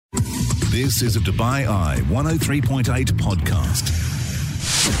This is a Dubai Eye 103.8 podcast.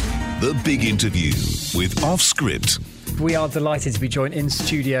 The Big Interview with Off Script. We are delighted to be joined in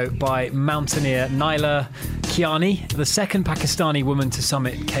studio by mountaineer NAILA KIANI, the second Pakistani woman to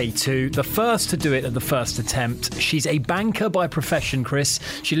summit K2, the first to do it at the first attempt. She's a banker by profession, Chris.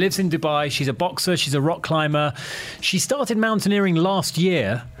 She lives in Dubai. She's a boxer. She's a rock climber. She started mountaineering last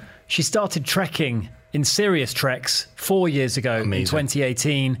year. She started trekking in serious treks 4 years ago. Amazing. In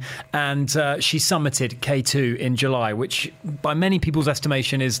 2018, and she summited K2 in July, which by many people's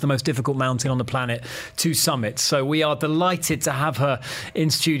estimation is the most difficult mountain on the planet to summit. So we are delighted to have her in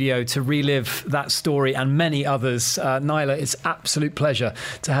studio to relive that story and many others. NAILA, it's absolute pleasure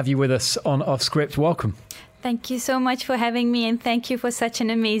to have you with us on Off Script. Welcome. Thank you so much for having me, and thank you for such an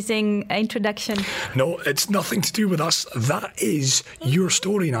amazing introduction. No, it's nothing to do with us. That is your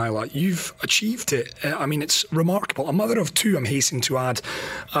story, NAILA. You've achieved it. I mean, it's remarkable. A mother of two, I'm hastening to add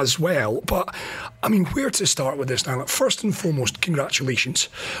as well. But, I mean, where to start with this, NAILA? First and foremost, congratulations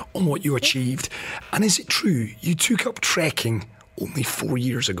on what you achieved. And is it true you took up trekking only 4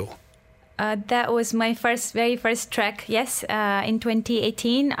 years ago? That was my very first trek, yes. In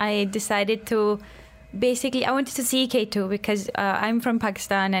 2018, I decided to... Basically, I wanted to see K2 because I'm from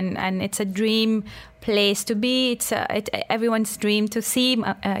Pakistan and it's a dream place to be. It's everyone's dream to see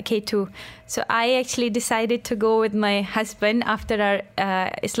K2. So I actually decided to go with my husband after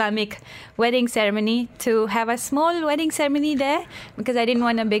our Islamic wedding ceremony to have a small wedding ceremony there because I didn't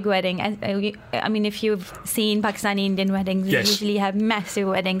want a big wedding. I mean, if you've seen Pakistani Indian weddings, yes, they usually have massive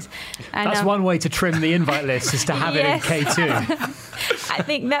weddings. And, that's one way to trim the invite list, is to have yes, it in K2. I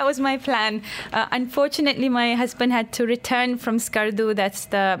think that was my plan. Unfortunately, my husband had to return from Skardu, that's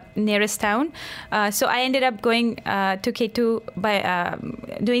the nearest town. So I ended up going to K2 by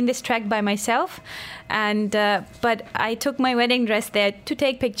doing this trek by myself. And but I took my wedding dress there to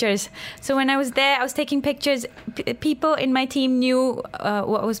take pictures. So when I was there, I was taking pictures. People in my team knew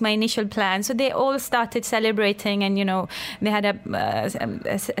what was my initial plan. So they all started celebrating, and, you know, they had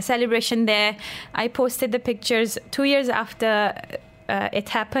a celebration there. I posted the pictures 2 years after it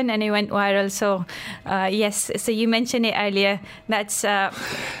happened, and it went viral. So yes, so you mentioned it earlier. That's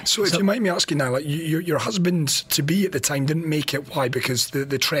so if you mind me asking now, like your husband to be at the time didn't make it. Why? Because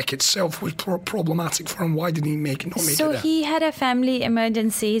the trek itself was problematic for him. Why didn't he make it? So he had a family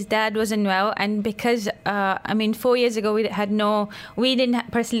emergency. His dad wasn't well, and because I mean, 4 years ago we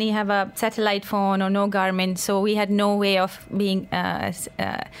didn't personally have a satellite phone or no Garmin, so we had no way of being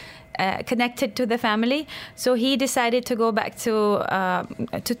connected to the family. So he decided to go back to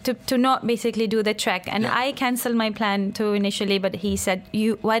not basically do the trek, and yeah, I cancelled my plan to initially, but he said,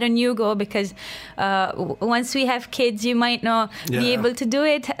 why don't you go, because once we have kids you might not be able to do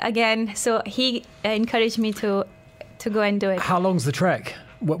it again. So he encouraged me to go and do it. How long's the trek?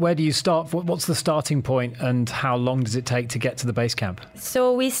 Where do you start? What's the starting point, and how long does it take to get to the base camp?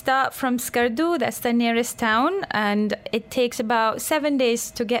 So we start from Skardu, that's the nearest town, and it takes about 7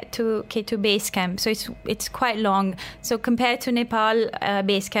 days to get to K2 base camp. So it's quite long. So compared to Nepal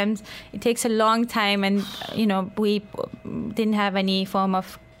base camps, it takes a long time, and, you know, we didn't have any form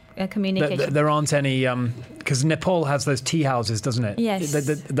of communication. There aren't any, because Nepal has those tea houses, doesn't it? Yes.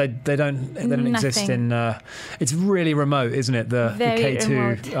 They don't exist in. It's really remote, isn't it? The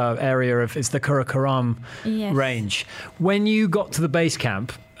K2 area of it's the Karakoram range. When you got to the base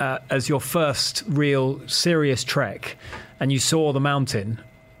camp as your first real serious trek, and you saw the mountain,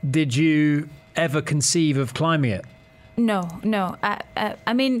 did you ever conceive of climbing it? No.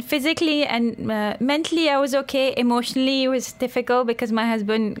 I mean, physically and mentally I was okay. Emotionally it was difficult because my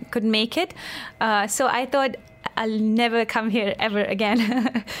husband couldn't make it. So I thought I'll never come here ever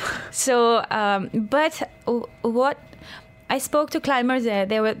again. So, but what... I spoke to climbers there.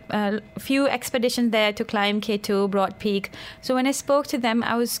 There were a few expeditions there to climb K2, Broad Peak. So when I spoke to them,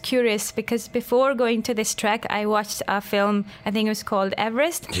 I was curious because before going to this trek, I watched a film, I think it was called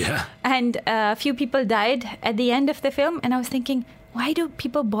Everest. Yeah. And a few people died at the end of the film. And I was thinking, why do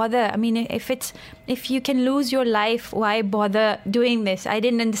people bother? I mean, if you can lose your life, why bother doing this? I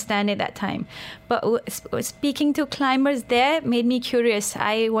didn't understand it at that time. But speaking to climbers there made me curious.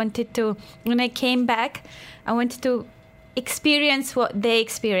 I wanted to, when I came back, I wanted to experience what they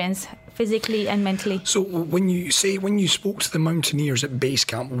experience physically and mentally. So when you spoke to the mountaineers at base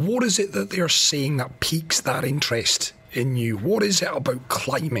camp, what is it that they're saying that piques that interest in you? What is it about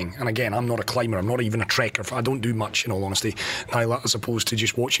climbing? And again, I'm not a climber, I'm not even a trekker, I don't do much, in all honesty, NAILA, as opposed to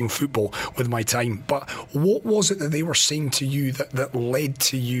just watching football with my time. But what was it that they were saying to you that led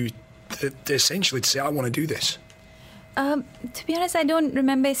to you to essentially to say, I want to do this? To be honest, I don't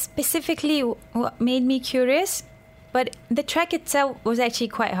remember specifically what made me curious. But the trek itself was actually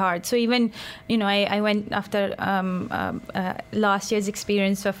quite hard. So even, I went after last year's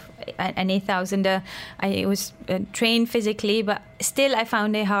experience of an 8,000er. I was trained physically, but still I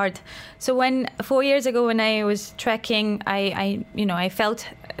found it hard. So 4 years ago when I was trekking, I felt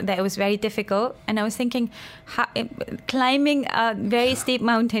that it was very difficult. And I was thinking, climbing a very steep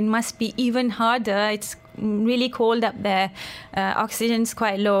mountain must be even harder. It's really cold up there. Oxygen's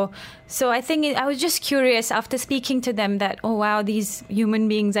quite low. So I think I was just curious after speaking to them that, oh wow, these human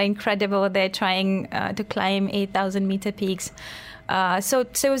beings are incredible. They're trying to climb 8,000 meter peaks. So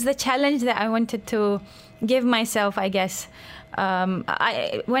it was the challenge that I wanted to give myself, I guess.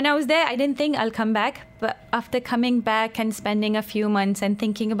 When I was there, I didn't think I'll come back. But after coming back and spending a few months and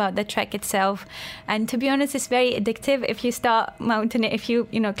thinking about the trek itself, and to be honest, it's very addictive. If you start mountaineering, if you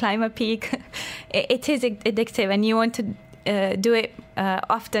climb a peak, it is addictive, and you want to do it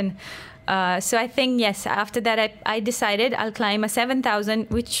often. So I think, yes, after that, I decided I'll climb a 7,000,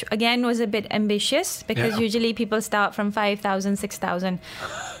 which again was a bit ambitious because usually people start from 5,000, 6,000.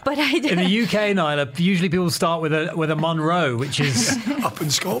 But I did. In the UK, NAILA, usually people start with a Munro, which is up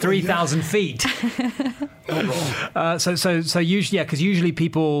in Scotland, 3,000 feet. Not wrong. So usually, because usually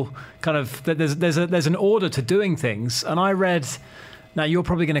people kind of there's an order to doing things, and I read. Now you're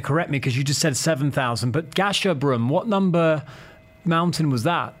probably going to correct me because you just said 7,000, but Gasherbrum, what number mountain was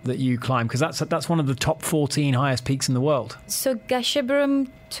that you climbed? Because that's one of the top 14 highest peaks in the world. So Gasherbrum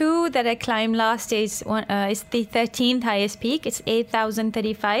 2 that I climbed last is the 13th highest peak. It's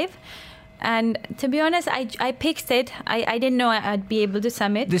 8,035. And to be honest, I picked it. I didn't know I'd be able to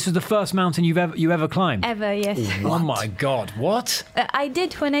summit. This was the first mountain you ever climbed? Ever, yes. Oh my God, what? I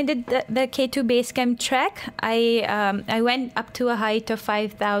did, when I did the K2 base camp trek, I went up to a height of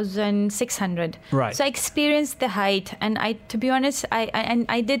 5,600. Right. So I experienced the height, and to be honest,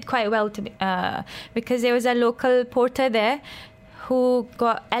 I did quite well because there was a local porter there who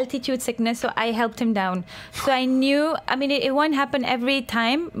got altitude sickness, so I helped him down. So I knew, it won't happen every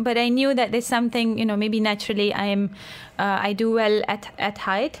time, but I knew that there's something, maybe naturally I do well at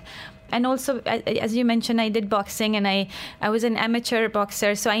height. And also, as you mentioned, I did boxing, and I was an amateur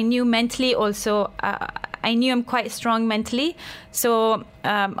boxer, so I knew mentally also, I knew I'm quite strong mentally. So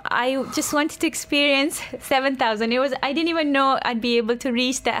I just wanted to experience 7,000. I didn't even know I'd be able to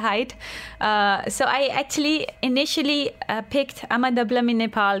reach that height. So I actually initially picked Amadablam in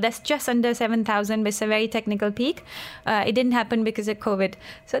Nepal. That's just under 7,000, but it's a very technical peak. It didn't happen because of COVID.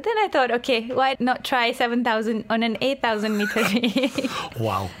 So then I thought, okay, why not try 7,000 on an 8,000 meter peak?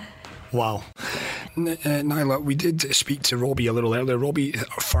 Wow. NAILA, we did speak to Robbie a little earlier. Robbie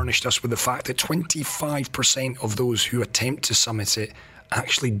furnished us with the fact that 25% of those who attempt to summit it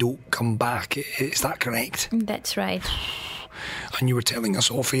actually don't come back. Is that correct? That's right. And you were telling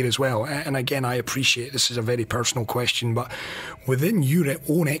us off air as well, and again, I appreciate this is a very personal question, but within your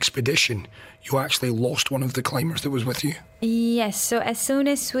own expedition, you actually lost one of the climbers that was with you? Yes, so as soon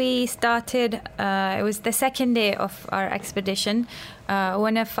as we started, it was the second day of our expedition,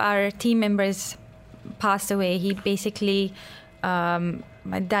 one of our team members passed away. He basically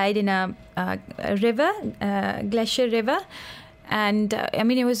died in a river, glacier river. And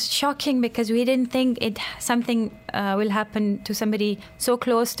it was shocking because we didn't think something will happen to somebody so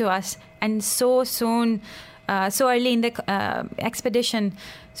close to us and so soon, so early in the expedition.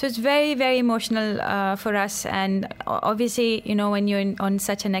 So it's very, very emotional for us. And obviously, when you're on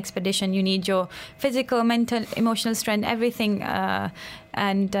such an expedition, you need your physical, mental, emotional strength, everything.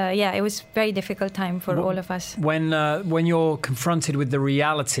 It was a very difficult time for all of us. When you're confronted with the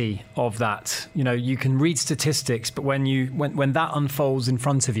reality of that, you can read statistics, but when that unfolds in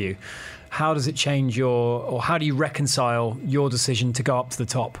front of you, how does it change or how do you reconcile your decision to go up to the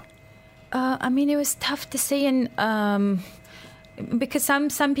top? It was tough to say, and because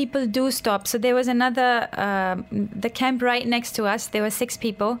some people do stop. So there was another, the camp right next to us, there were 6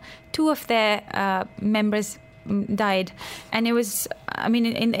 people. 2 of their members died, and it was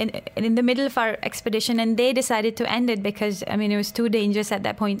in the middle of our expedition, and they decided to end it because it was too dangerous at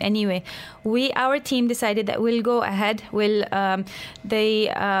that point anyway. Our team decided that we'll go ahead.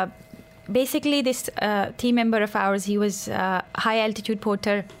 Basically, this team member of ours, he was a high altitude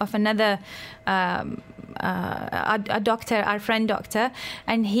porter of another a doctor, our friend doctor,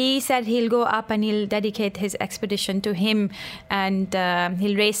 and he said he'll go up and he'll dedicate his expedition to him, and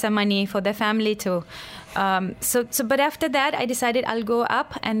he'll raise some money for the family too. But after that, I decided I'll go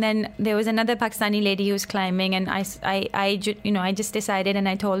up, and then there was another Pakistani lady who was climbing, and I just decided, and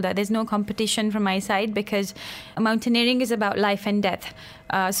I told her there's no competition from my side because mountaineering is about life and death.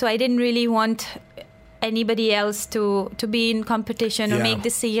 So I didn't really want anybody else to be in competition or make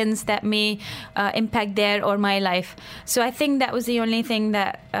decisions that may impact their or my life. So I think that was the only thing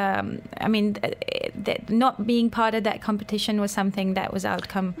that, that not being part of that competition was something that was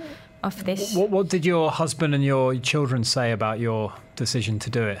outcome of this. What did your husband and your children say about your decision to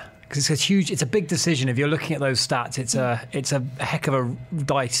do it? Because it's a big decision. If you're looking at those stats, it's a heck of a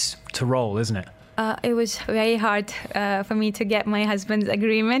dice to roll, isn't it? It was very hard for me to get my husband's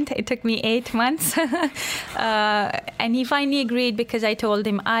agreement. It took me 8 months. And he finally agreed because I told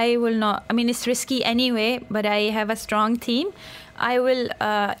him I will not, it's risky anyway, but I have a strong team. I will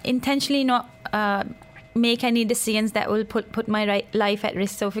intentionally not make any decisions that will put my life at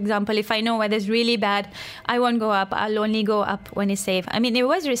risk. So, for example, if I know weather's really bad, I won't go up. I'll only go up when it's safe. It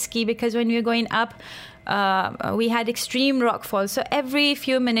was risky because when we were going up, we had extreme rock falls. So every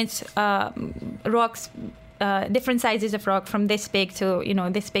few minutes, rocks, different sizes of rock from this big to,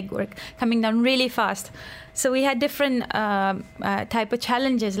 this big were coming down really fast. So we had different type of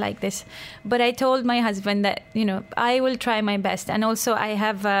challenges like this. But I told my husband that, I will try my best. And also I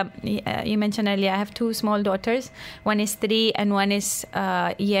have, you mentioned earlier, I have 2 small daughters. One is 3 and one is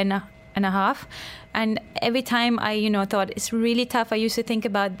a year and a half. And every time I, thought it's really tough, I used to think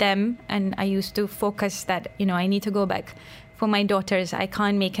about them, and I used to focus that, I need to go back for my daughters. I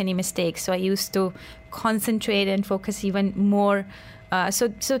can't make any mistakes. So I used to concentrate and focus even more. So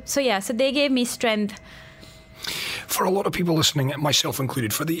they gave me strength. For a lot of people listening, myself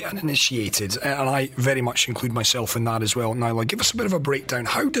included, for the uninitiated, and I very much include myself in that as well, NAILA, give us a bit of a breakdown.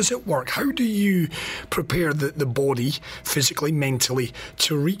 How does it work? How do you prepare the body, physically, mentally,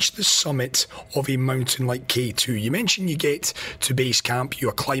 to reach the summit of a mountain like K2? You mentioned you get to base camp, you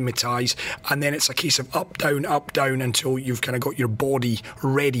acclimatise, and then it's a case of up, down, until you've kind of got your body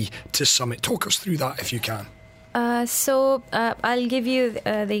ready to summit. Talk us through that if you can. I'll give you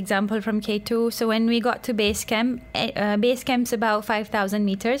the example from K2. So when we got to base camp's about 5,000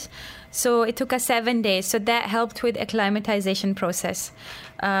 meters. So it took us 7 days. So that helped with acclimatization process.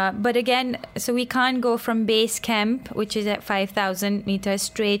 But again, so we can't go from base camp, which is at 5,000 meters,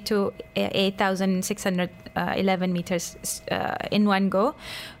 straight to 8,611 meters in one go.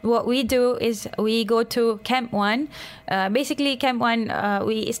 What we do is we go to Camp 1. Basically, Camp 1,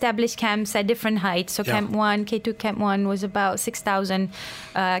 we establish camps at different heights. So Camp 1, K2 Camp 1 was about 6,000.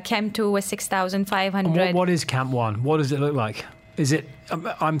 Camp 2 was 6,500. And what is Camp 1? What does it look like? Is it?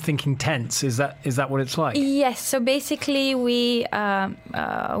 I'm thinking tents. Is that what it's like? Yes. So basically, we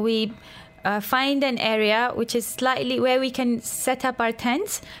find an area which is slightly where we can set up our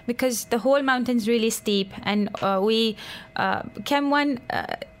tents, because the whole mountain's really steep, and Camp 1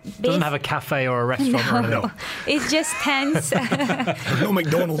 doesn't have a cafe or a restaurant or anything. No, it's just tents. No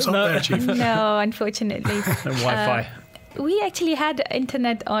McDonald's up there, Chief. No, unfortunately. And Wi-Fi. We actually had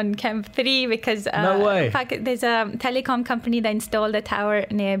internet on Camp 3 because no way. In fact, there's a telecom company that installed a tower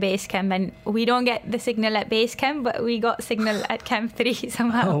near base camp, and we don't get the signal at base camp, but we got signal at Camp 3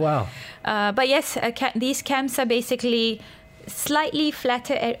 somehow. Oh, wow. But yes, these camps are basically slightly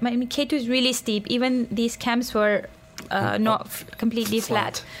flatter. K2 is really steep. Even these camps were not completely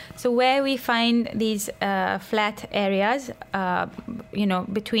flat. So where we find these flat areas,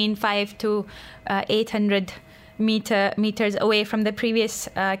 between 5 to 800 meters away from the previous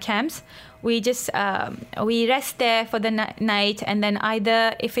camps, we just we rest there for the night, and then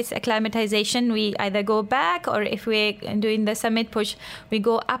either if it's acclimatization, we either go back, or if we're doing the summit push, we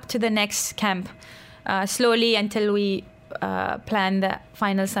go up to the next camp slowly until we plan the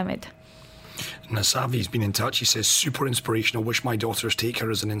final summit. Nasavi's been in touch. He says, super inspirational. Wish my daughters take her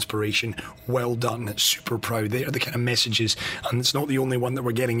as an inspiration. Well done. Super proud. They are the kind of messages, and it's not the only one that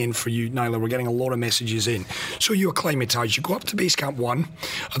we're getting in for you, NAILA. We're getting a lot of messages in. So you acclimatise. You go up to base camp 1.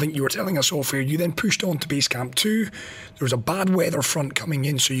 I think you were telling us off air. You then pushed on to base camp 2. There was a bad weather front coming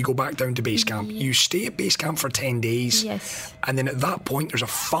in, so you go back down to base camp. You stay at base camp for 10 days. Yes. And then at that point, there's a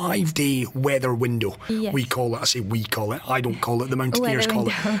 5-day weather window. Yes. We call it. I say we call it. I don't call it. The mountaineers call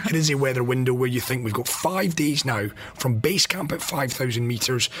it. It is a weather window where you think we've got 5 days now from base camp at 5,000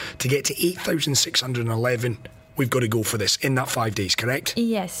 metres to get to 8,611. We've got to go for this in that 5 days, correct?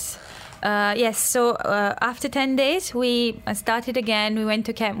 Yes. Yes. So after 10 days, we started again. We went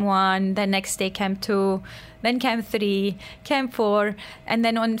to Camp 1, the next day Camp 2, then Camp 3, Camp 4, and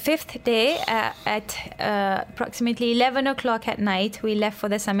then on 5th day at approximately 11 o'clock at night, we left for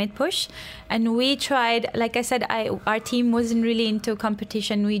the summit push. And we tried, like I said, our team wasn't really into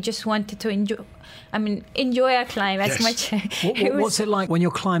competition. We just wanted to enjoy our climb as much. What's it like when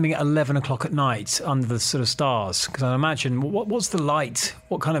you're climbing at 11 o'clock at night under the sort of stars? Because I imagine, what's the light?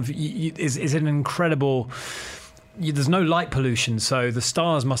 What kind of, is it an incredible there's no light pollution, so the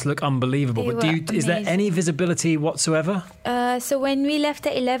stars must look unbelievable. They But were is there amazing. any visibility whatsoever? So when we left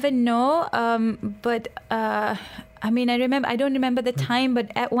at 11, no. But I don't remember the time,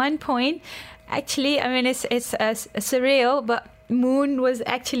 but at one point, actually, it's surreal, but moon was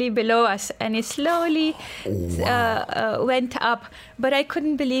actually below us, and it slowly went up. But I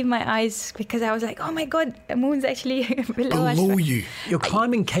couldn't believe my eyes, because I was like, oh my God, the moon's actually below us. Below you. You're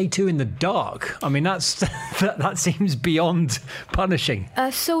climbing K2 in the dark. I mean, that seems beyond punishing.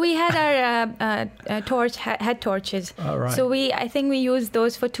 So we had our head torches. Oh, right. So I think we used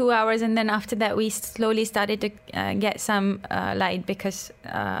those for 2 hours, and then after that we slowly started to get some light, because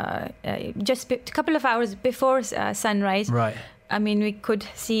just a couple of hours before sunrise, Right. we could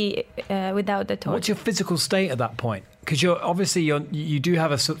see without the torch. What's your physical state at that point? Because you do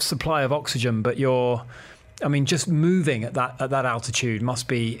have a supply of oxygen, but just moving at that altitude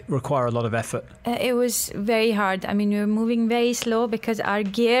must require a lot of effort. It was very hard. We were moving very slow, because our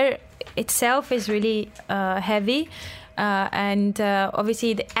gear itself is really heavy. And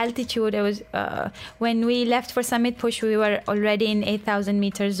obviously the altitude, it was when we left for Summit Push, we were already in 8,000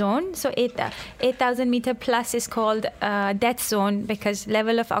 meter zone. So 8,000 meter plus is called death zone, because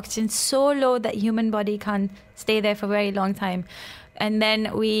level of oxygen so low that human body can't stay there for a very long time. And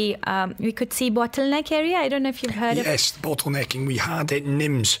then we could see bottleneck area. I don't know if you've heard of it. Yes, bottlenecking. We had it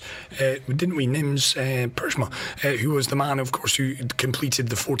Nims, didn't we? Nims Pershma, who was the man, of course, who completed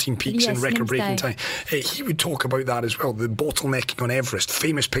the 14 peaks in record-breaking time. He would talk about that as well, the bottlenecking on Everest.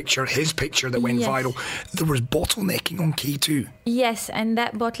 Famous picture, his picture that went viral. There was bottlenecking on K2. Yes, and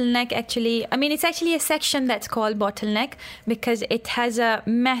that bottleneck actually, it's actually a section that's called bottleneck, because it has a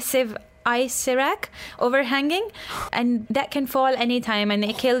massive ice rack overhanging, and that can fall anytime, and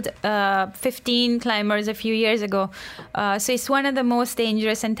it killed 15 climbers a few years ago. So it's one of the most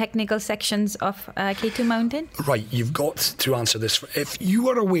dangerous and technical sections of K2 mountain. Right, you've got to answer this. If you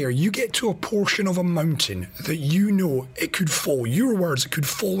are aware, you get to a portion of a mountain that you know it could fall, your words, it could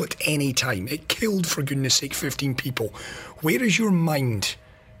fall at any time. It killed, for goodness sake, 15 people. Where is your mind,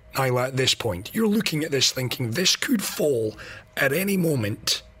 NAILA, at this point? You're looking at this thinking, this could fall at any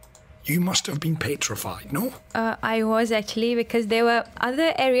moment. You must have been petrified, no? I was actually, because there were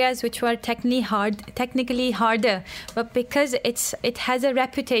other areas which were technically harder, but because it has a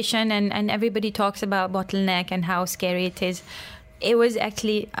reputation, and everybody talks about bottleneck and how scary it is. It was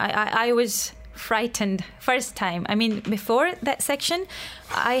actually, I was frightened first time. Before that section,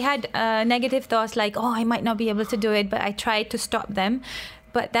 I had negative thoughts like, I might not be able to do it, but I tried to stop them.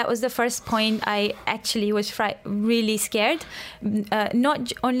 But that was the first point I actually was really scared,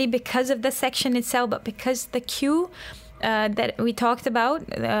 not only because of the section itself, but because the queue that we talked about,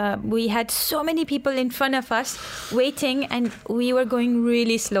 we had so many people in front of us waiting, and we were going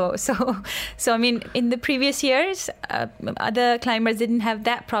really slow. So in the previous years, other climbers didn't have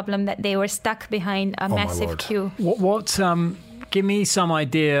that problem, that they were stuck behind a massive queue. Give me some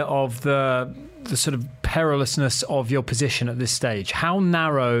idea of the sort of perilousness of your position at this stage. How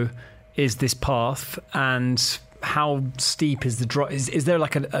narrow is this path, and how steep is the drop? Is there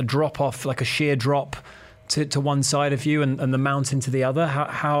like a drop off, like a sheer drop to one side of you and the mountain to the other?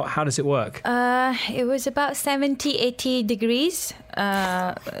 How does it work? It was about 70-80 degrees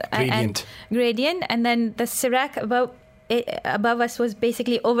gradient, and then the Serac above us was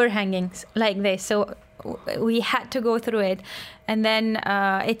basically overhanging like this. So we had to go through it, and then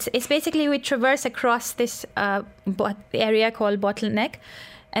it's basically we traverse across this area called bottleneck,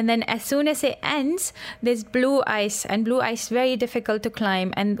 and then as soon as it ends, there's blue ice, and blue ice very difficult to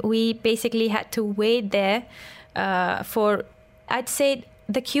climb, and we basically had to wait there for, I'd say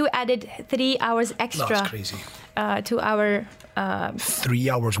the queue added 3 hours extra. That's crazy. To our 3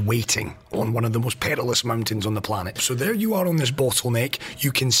 hours waiting on one of the most perilous mountains on the planet. So there you are on this bottleneck.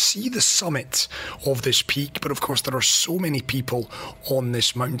 You can see the summit of this peak, but of course there are so many people on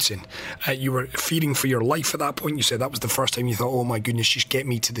this mountain. You were fearing for your life at that point. You said that was the first time you thought, oh my goodness, just get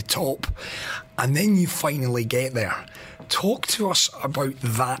me to the top. And then you finally get there. Talk to us about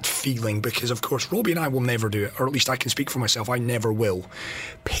that feeling, because of course Robbie and I will never do it, or at least I can speak for myself, I never will.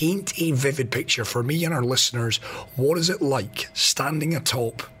 Paint a vivid picture for me and our listeners. What is it like standing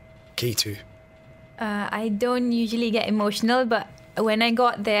atop K2? I don't usually get emotional, but when I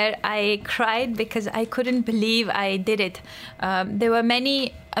got there, I cried because I couldn't believe I did it. There were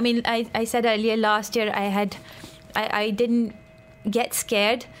many, I said earlier last year I didn't get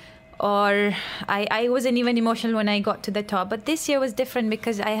scared, or I wasn't even emotional when I got to the top. But this year was different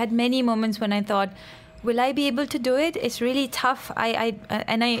because I had many moments when I thought, will I be able to do it? It's really tough. I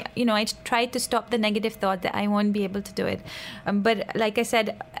tried to stop the negative thought that I won't be able to do it. But like I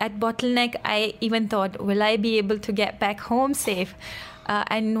said, at bottleneck, I even thought, will I be able to get back home safe?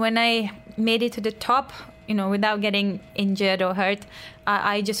 And when I made it to the top, without getting injured or hurt,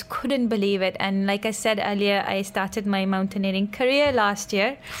 I just couldn't believe it. And like I said earlier, I started my mountaineering career last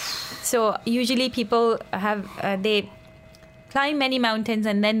year. So usually people they climb many mountains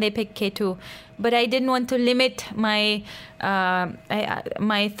and then they pick K2. But I didn't want to limit my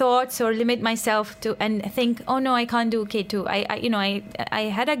thoughts or limit myself to and think, oh no, I can't do K2. I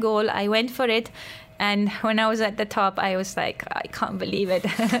had a goal. I went for it. And when I was at the top, I was like, I can't believe it.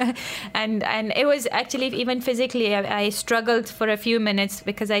 and it was actually, even physically, I struggled for a few minutes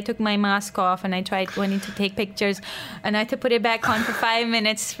because I took my mask off and I tried wanting to take pictures. And I had to put it back on for 5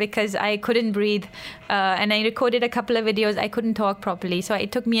 minutes because I couldn't breathe. And I recorded a couple of videos. I couldn't talk properly. So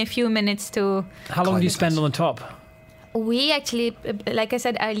it took me a few minutes to... How long do you spend on the top? We actually, like I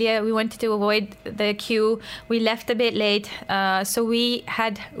said earlier, we wanted to avoid the queue. We left a bit late. So we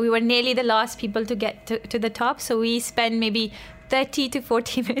were nearly the last people to get to the top. So we spent maybe 30 to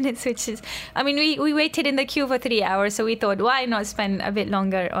 40 minutes, which is, we waited in the queue for 3 hours. So we thought, why not spend a bit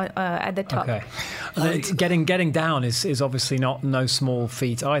longer at the top? Okay. Getting down is obviously no small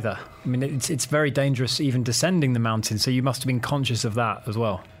feat either. It's very dangerous even descending the mountain. So you must have been conscious of that as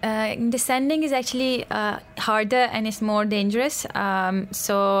well. Descending is actually harder and it's more dangerous. It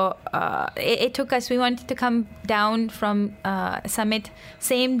took us, we wanted to come down from summit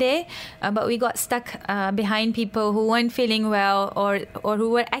same day, but we got stuck behind people who weren't feeling well or who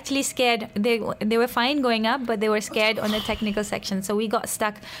were actually scared. They were fine going up, but they were scared on the technical section. So we got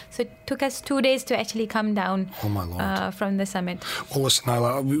stuck. So it took us 2 days to actually come down from the summit. Well, listen,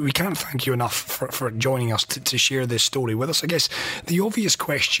 NAILA, we can't thank you enough for joining us to share this story with us. I guess the obvious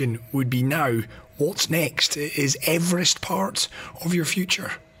question would be now, what's next? Is Everest part of your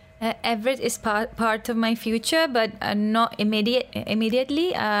future? Everest is part of my future, but not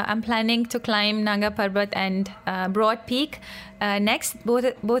immediately. I'm planning to climb Nanga Parbat and Broad Peak next.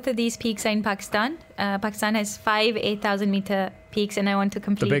 Both of these peaks are in Pakistan. Pakistan has 5 8,000-meter peaks, and I want to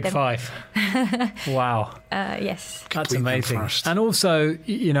complete them. The big 5. Wow. Yes. That's amazing. And also,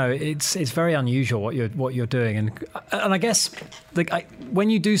 it's very unusual what you're doing, and I guess when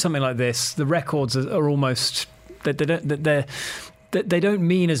you do something like this, the records are almost they don't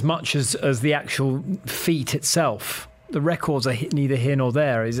mean as much as the actual feat itself. The records are neither here nor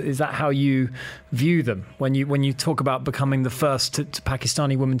there. Is that how you view them when you talk about becoming the first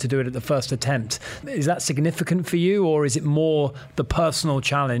Pakistani woman to do it at the first attempt? Is that significant for you, or is it more the personal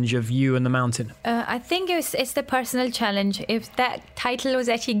challenge of you and the mountain? I think it's the personal challenge. If that title was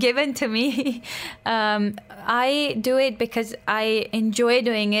actually given to me, I do it because I enjoy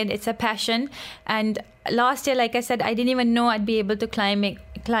doing it. It's a passion. And last year, like I said, I didn't even know I'd be able to climb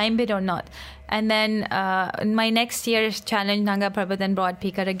it or not. And then my next year's challenge, Nanga Parbat and Broad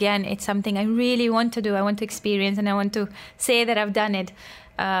Peak, again, it's something I really want to do. I want to experience, and I want to say that I've done it.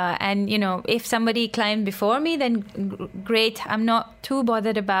 And, if somebody climbed before me, then great. I'm not too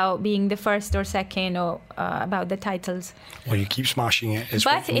bothered about being the first or second or about the titles. Well, you keep smashing it.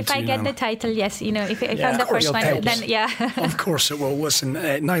 But if I get the title, yes, if I'm the first one, then yeah. Of course it will. Listen,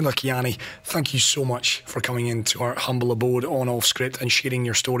 NAILA KIANI, thank you so much for coming into our humble abode on Off Script and sharing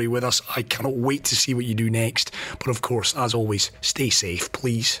your story with us. I cannot wait to see what you do next. But of course, as always, stay safe,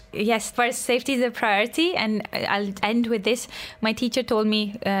 please. Yes, first, safety is a priority. And I'll end with this. My teacher told me,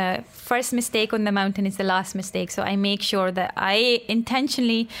 first mistake on the mountain is the last mistake. So I make sure that I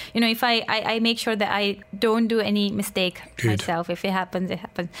intentionally, if I make sure that I don't do any mistake myself. If it happens, it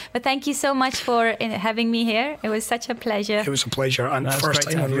happens. But thank you so much for having me here. It was such a pleasure. It was a pleasure. And first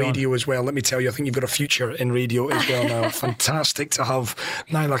time on radio as well. Let me tell you, I think you've got a future in radio as well now. Fantastic to have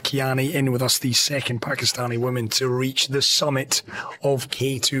NAILA KIANI in with us, the second Pakistani woman to reach the summit of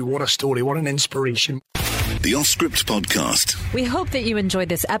K2. What a story. What an inspiration. The Off Script Podcast. We hope that you enjoyed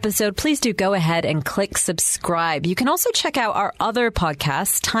this episode. Please do go ahead and click subscribe. You can also check out our other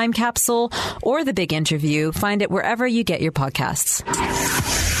podcasts, Time Capsule or The Big Interview. Find it wherever you get your podcasts.